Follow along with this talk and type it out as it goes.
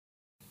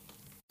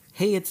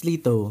Hey, it's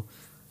Lito.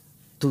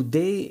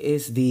 Today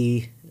is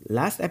the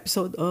last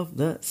episode of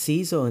the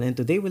season, and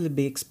today we'll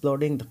be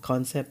exploring the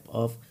concept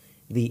of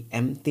the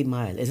empty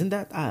mile. Isn't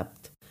that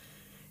apt?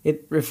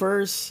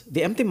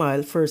 The empty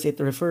mile, first, it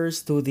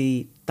refers to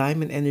the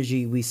time and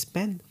energy we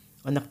spend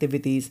on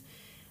activities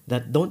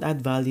that don't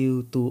add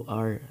value to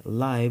our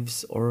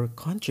lives or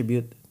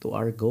contribute to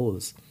our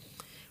goals.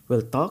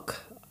 We'll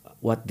talk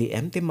what the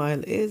empty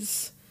mile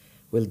is,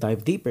 we'll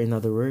dive deeper, in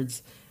other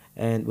words,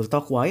 and we'll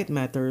talk why it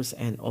matters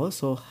and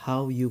also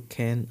how you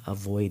can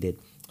avoid it.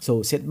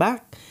 So sit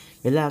back,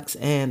 relax,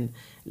 and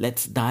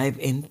let's dive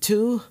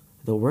into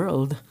the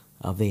world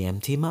of the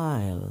empty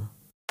mile.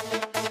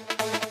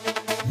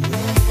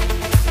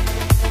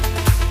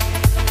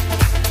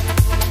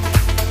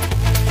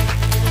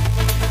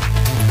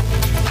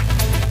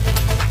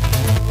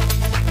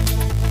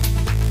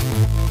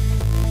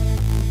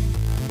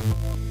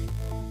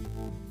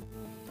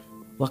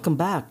 Welcome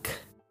back.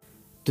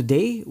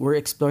 Today, we're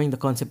exploring the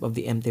concept of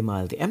the empty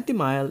mile. The empty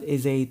mile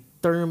is a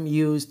term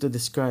used to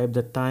describe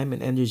the time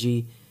and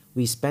energy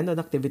we spend on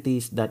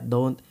activities that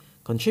don't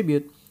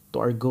contribute to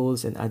our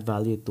goals and add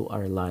value to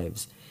our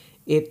lives.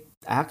 It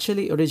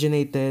actually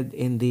originated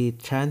in the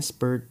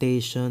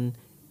transportation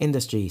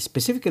industry,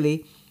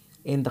 specifically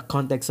in the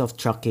context of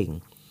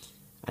trucking.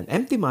 An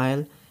empty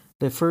mile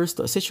refers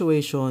to a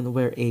situation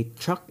where a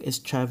truck is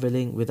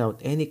traveling without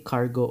any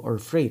cargo or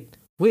freight,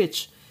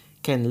 which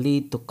can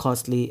lead to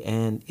costly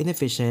and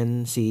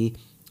inefficiency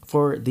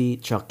for the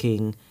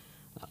trucking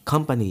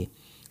company.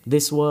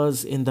 This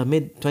was in the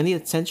mid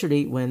 20th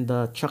century when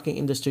the trucking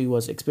industry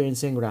was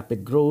experiencing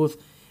rapid growth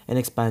and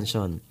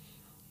expansion.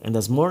 And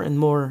as more and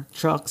more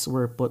trucks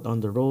were put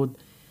on the road,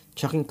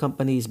 trucking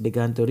companies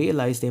began to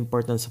realize the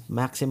importance of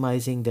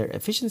maximizing their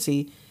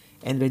efficiency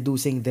and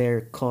reducing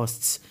their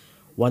costs.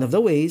 One of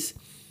the ways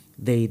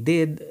they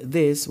did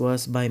this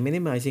was by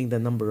minimizing the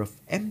number of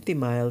empty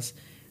miles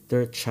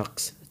their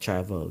trucks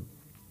traveled.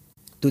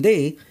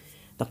 Today,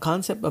 the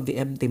concept of the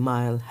empty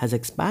mile has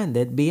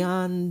expanded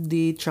beyond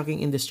the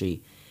trucking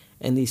industry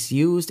and is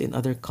used in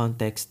other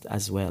contexts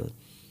as well.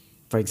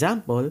 For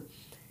example,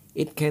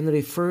 it can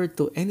refer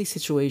to any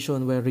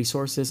situation where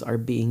resources are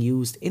being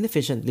used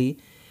inefficiently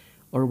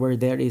or where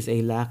there is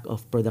a lack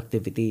of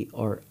productivity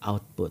or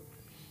output.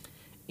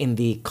 In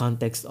the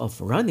context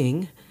of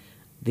running,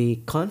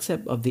 the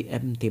concept of the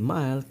empty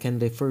mile can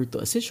refer to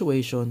a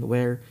situation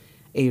where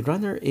a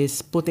runner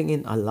is putting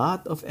in a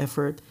lot of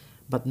effort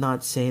but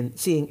not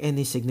seeing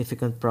any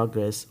significant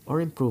progress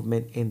or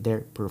improvement in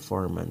their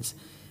performance.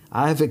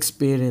 I've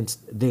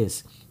experienced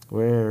this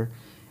where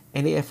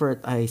any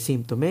effort I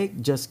seem to make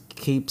just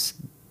keeps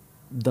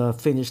the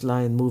finish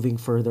line moving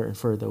further and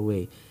further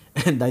away.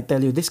 And I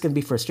tell you, this can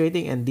be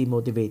frustrating and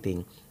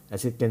demotivating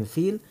as it can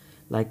feel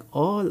like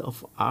all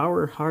of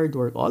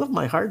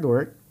my hard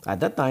work at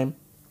that time,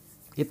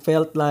 it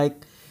felt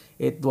like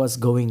it was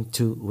going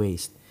to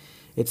waste.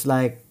 It's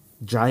like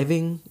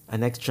driving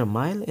an extra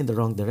mile in the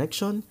wrong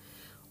direction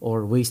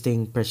or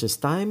wasting precious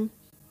time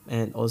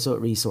and also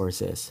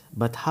resources.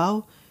 But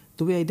how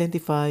do we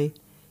identify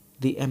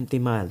the empty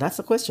mile? That's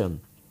the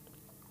question.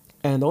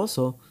 And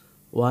also,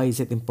 why is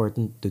it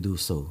important to do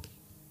so?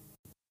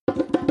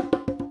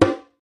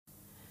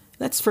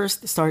 Let's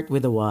first start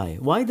with the why.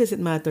 Why does it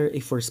matter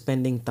if we're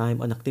spending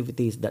time on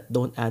activities that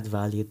don't add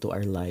value to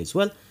our lives?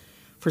 Well,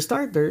 for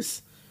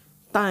starters,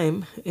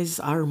 time is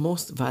our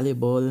most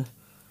valuable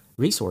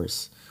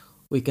resource.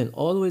 We can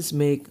always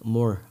make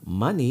more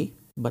money,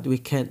 but we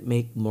can't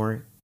make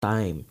more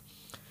time.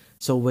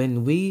 So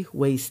when we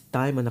waste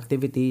time on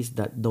activities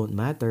that don't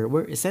matter,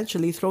 we're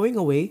essentially throwing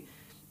away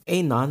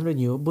a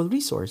non-renewable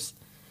resource.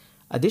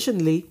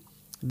 Additionally,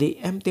 the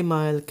empty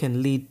mile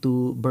can lead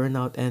to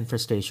burnout and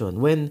frustration.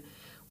 When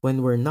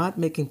we're not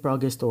making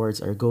progress towards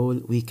our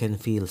goal, we can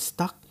feel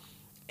stuck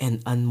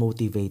and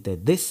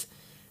unmotivated. This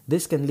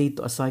can lead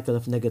to a cycle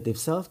of negative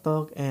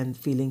self-talk and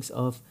feelings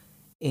of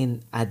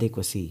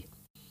inadequacy.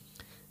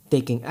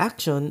 Taking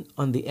action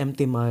on the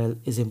empty mile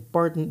is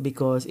important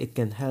because it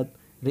can help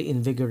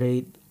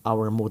reinvigorate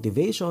our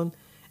motivation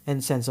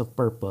and sense of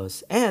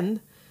purpose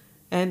and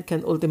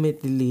can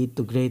ultimately lead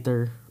to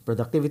greater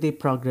productivity,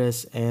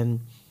 progress, and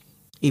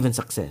even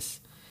success.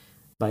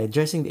 By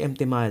addressing the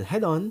empty mile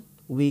head on,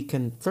 we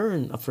can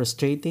turn a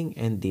frustrating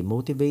and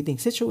demotivating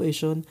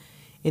situation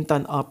into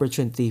an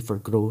opportunity for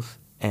growth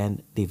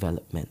and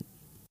development.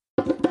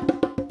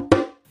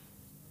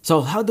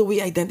 So, how do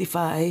we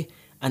identify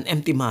an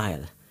empty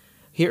mile?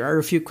 Here are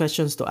a few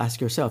questions to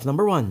ask yourself.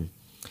 Number one,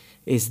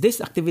 is this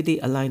activity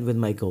aligned with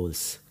my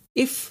goals?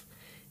 If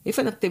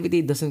an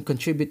activity doesn't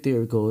contribute to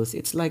your goals,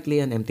 it's likely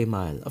an empty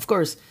mile. Of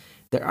course,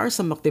 there are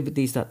some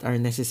activities that are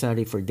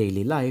necessary for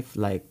daily life,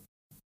 like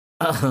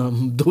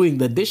doing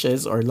the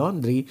dishes or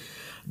laundry,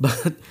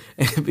 but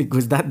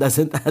because that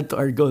doesn't add to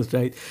our goals,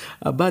 right?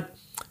 But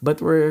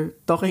we're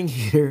talking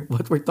here.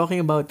 What we're talking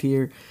about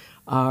here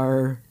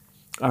are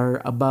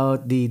are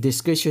about the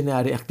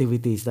discretionary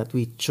activities that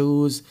we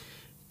choose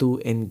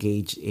to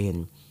engage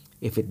in.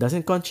 If it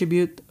doesn't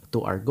contribute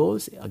to our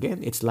goals,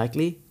 again, it's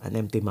likely an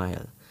empty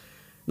mile.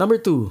 Number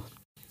two,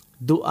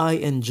 Do I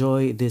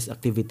enjoy this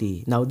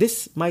activity? Now,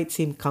 this might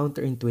seem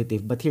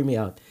counterintuitive, but hear me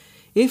out.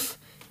 If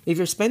if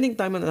you're spending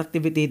time on an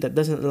activity that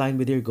doesn't align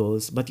with your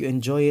goals, but you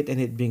enjoy it and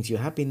it brings you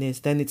happiness,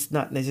 then it's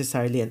not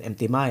necessarily an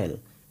empty mile,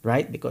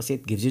 right? Because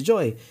it gives you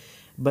joy.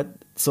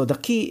 But so the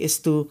key is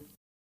to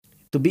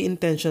be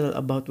intentional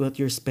about what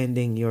you're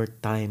spending your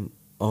time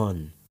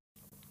on.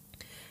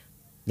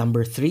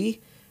 Number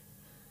 3,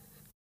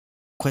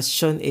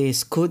 question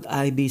is, could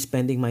I be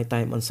spending my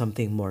time on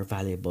something more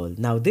valuable?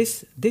 Now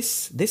this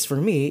for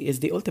me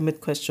is the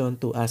ultimate question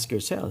to ask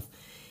yourself.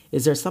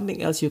 Is there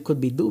something else you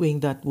could be doing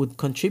that would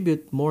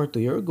contribute more to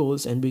your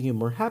goals and bring you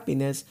more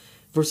happiness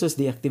versus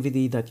the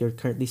activity that you're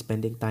currently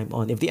spending time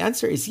on? If the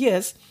answer is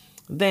yes,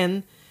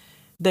 then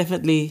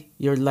definitely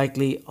you're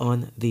likely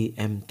on the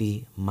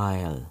empty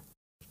mile.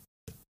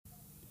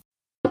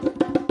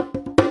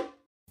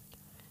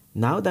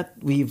 Now that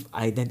we've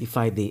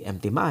identified the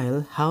empty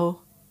mile,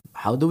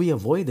 how do we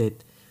avoid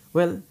it?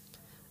 Well,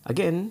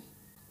 again,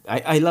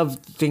 I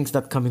love things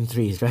that come in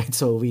threes, right?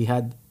 So we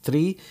had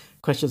 3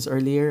 questions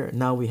earlier.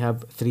 Now we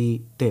have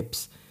 3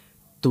 tips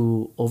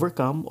to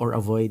overcome or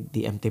avoid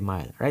the empty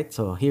mile, right?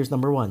 So here's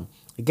number 1: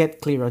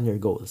 get clear on your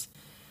goals.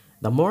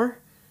 The more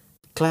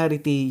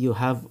clarity you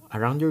have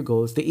around your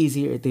goals, the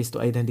easier it is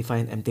to identify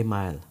an empty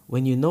mile.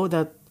 When you know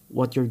that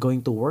what you're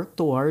going to work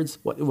towards,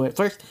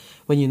 first,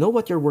 when you know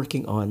what you're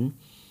working on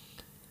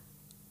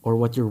or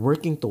what you're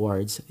working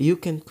towards, you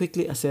can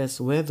quickly assess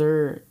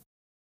whether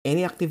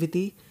any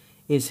activity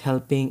is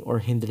helping or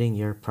hindering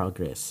your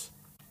progress.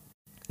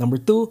 Number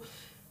 2,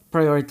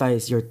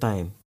 prioritize your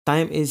time.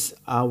 Time is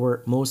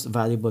our most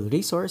valuable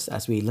resource,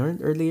 as we learned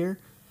earlier,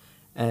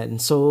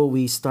 and so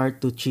we start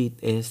to treat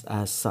it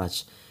as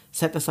such.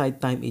 Set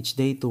aside time each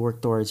day to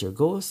work towards your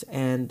goals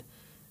and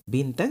be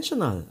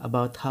intentional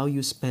about how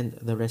you spend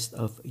the rest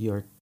of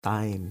your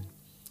time.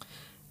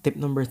 Tip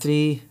number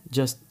 3,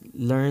 just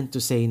learn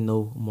to say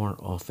no more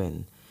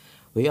often.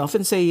 We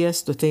often say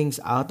yes to things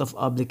out of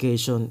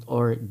obligation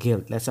or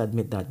guilt, let's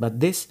admit that.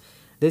 But this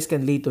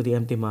can lead to the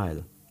empty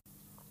mile,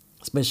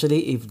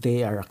 especially if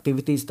they are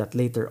activities that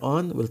later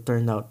on will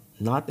turn out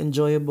not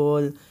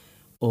enjoyable,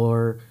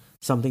 or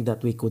something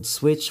that we could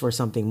switch for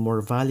something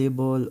more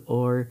valuable,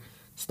 or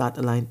it's not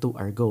aligned to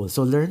our goals.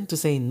 So learn to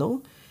say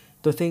no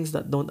to things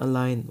that don't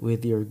align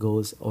with your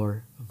goals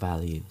or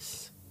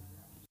values.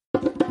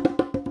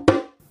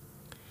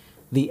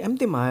 The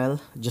empty mile,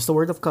 just a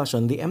word of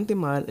caution, the empty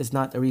mile is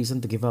not a reason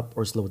to give up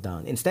or slow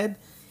down. Instead,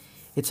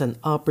 it's an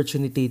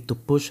opportunity to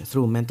push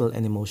through mental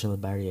and emotional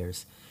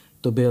barriers,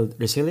 to build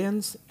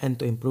resilience, and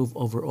to improve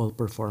overall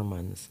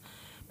performance.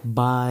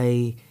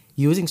 By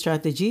using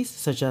strategies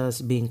such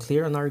as being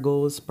clear on our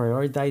goals,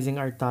 prioritizing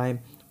our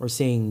time, or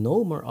saying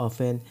no more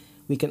often,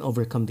 we can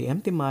overcome the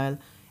empty mile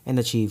and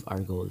achieve our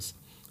goals.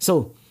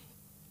 So,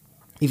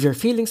 if you're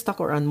feeling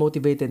stuck or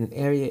unmotivated in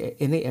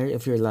any area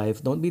of your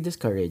life, don't be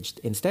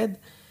discouraged. Instead,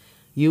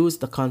 use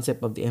the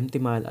concept of the empty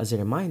mile as a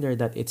reminder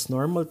that it's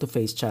normal to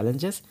face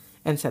challenges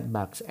and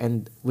setbacks,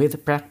 and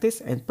with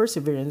practice and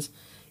perseverance,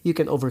 you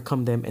can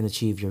overcome them and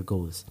achieve your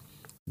goals.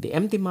 The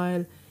empty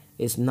mile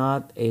is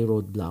not a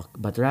roadblock,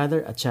 but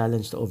rather a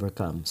challenge to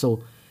overcome.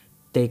 So,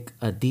 take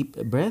a deep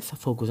breath,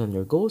 focus on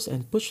your goals,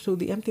 and push through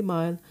the empty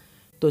mile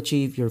to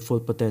achieve your full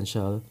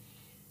potential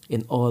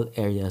in all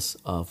areas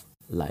of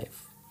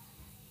life.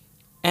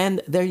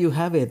 And there you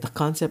have it, the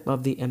concept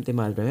of the empty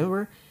mile.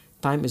 Remember,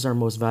 time is our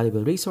most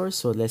valuable resource,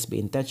 so let's be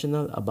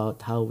intentional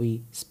about how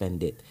we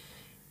spend it.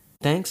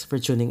 Thanks for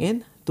tuning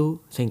in to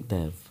Think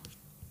Dev.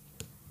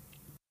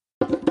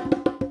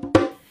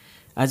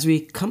 As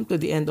we come to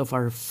the end of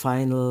our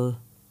final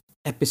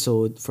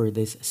episode for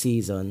this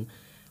season,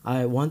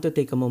 I want to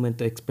take a moment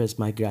to express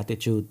my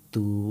gratitude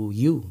to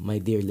you, my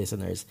dear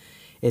listeners.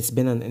 It's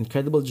been an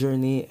incredible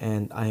journey,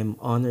 and I am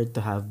honored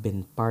to have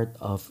been part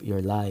of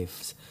your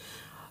lives.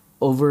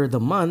 Over the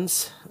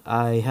months,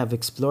 I have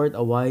explored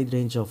a wide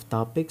range of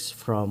topics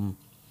from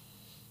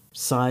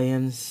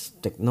science,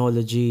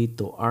 technology,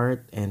 to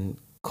art and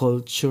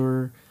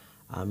culture,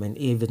 and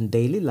even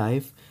daily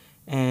life.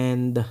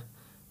 And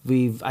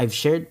I've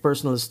shared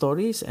personal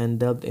stories and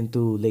delved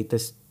into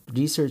latest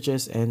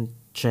researches and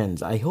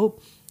trends. I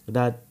hope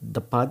that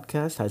the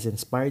podcast has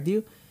inspired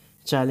you,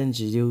 challenged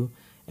you,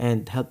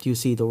 and helped you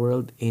see the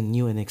world in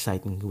new and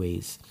exciting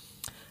ways.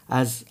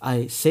 As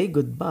I say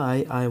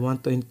goodbye, I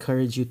want to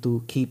encourage you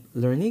to keep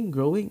learning,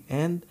 growing,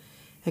 and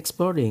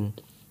exploring.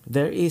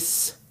 There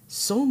is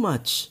so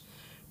much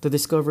to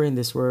discover in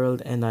this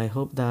world, and I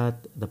hope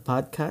that the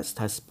podcast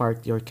has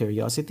sparked your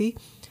curiosity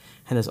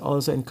and has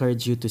also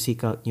encouraged you to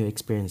seek out new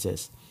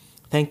experiences.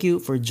 Thank you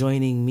for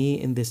joining me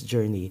in this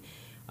journey.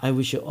 I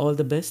wish you all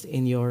the best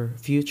in your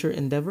future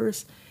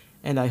endeavors,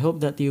 and I hope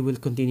that you will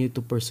continue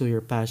to pursue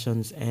your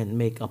passions and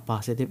make a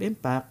positive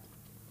impact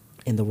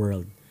in the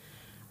world.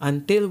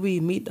 Until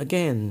we meet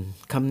again,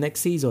 come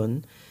next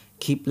season,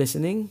 keep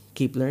listening,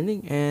 keep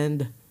learning,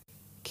 and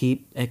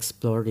keep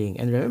exploring.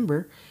 And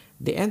remember,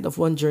 the end of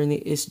one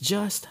journey is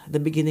just the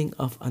beginning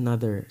of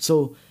another.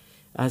 So,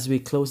 as we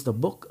close the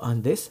book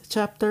on this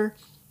chapter,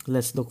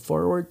 let's look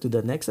forward to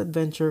the next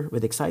adventure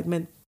with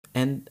excitement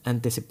and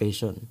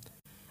anticipation.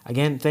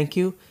 Again, thank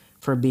you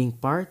for being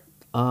part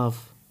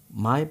of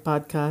my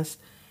podcast,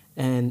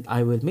 and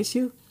I will miss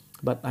you,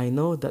 but I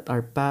know that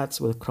our paths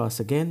will cross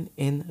again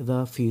in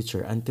the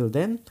future. Until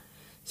then,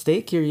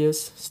 stay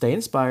curious, stay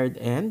inspired,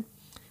 and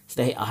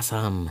stay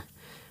awesome.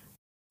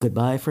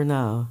 Goodbye for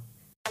now.